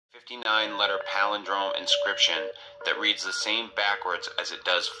59-letter palindrome inscription that reads the same backwards as it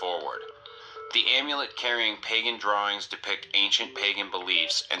does forward. The amulet carrying pagan drawings depict ancient pagan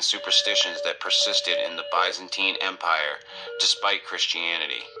beliefs and superstitions that persisted in the Byzantine Empire despite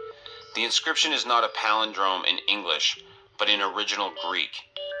Christianity. The inscription is not a palindrome in English, but in original Greek.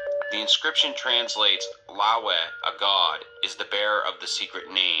 The inscription translates, Yahweh, a god, is the bearer of the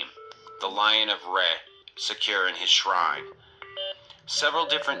secret name, the Lion of Re, secure in his shrine. Several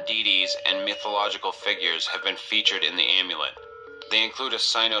different deities and mythological figures have been featured in the amulet. They include a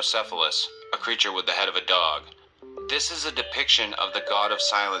cynocephalus, a creature with the head of a dog. This is a depiction of the god of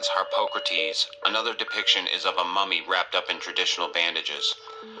silence Harpocrates. Another depiction is of a mummy wrapped up in traditional bandages.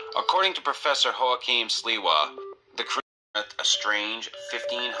 According to Professor Joachim Sliwa, the a strange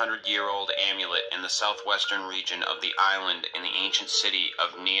 1,500-year-old amulet in the southwestern region of the island in the ancient city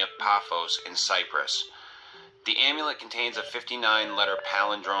of Nea Paphos in Cyprus. The amulet contains a 59-letter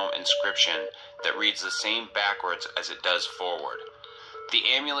palindrome inscription that reads the same backwards as it does forward. The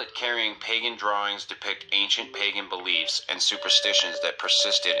amulet carrying pagan drawings depict ancient pagan beliefs and superstitions that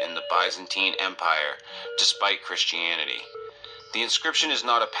persisted in the Byzantine Empire despite Christianity. The inscription is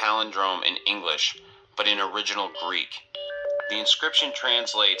not a palindrome in English, but in original Greek. The inscription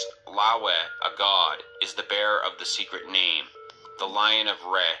translates, Yahweh, a god, is the bearer of the secret name, the Lion of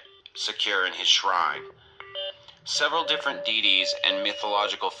Re, secure in his shrine. Several different deities and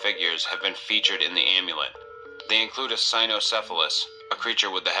mythological figures have been featured in the amulet. They include a cynocephalus, a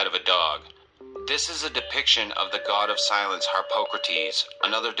creature with the head of a dog. This is a depiction of the god of silence Harpocrates.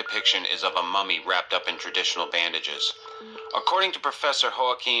 Another depiction is of a mummy wrapped up in traditional bandages. According to Professor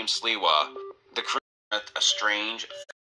Joachim Sliwa, the a strange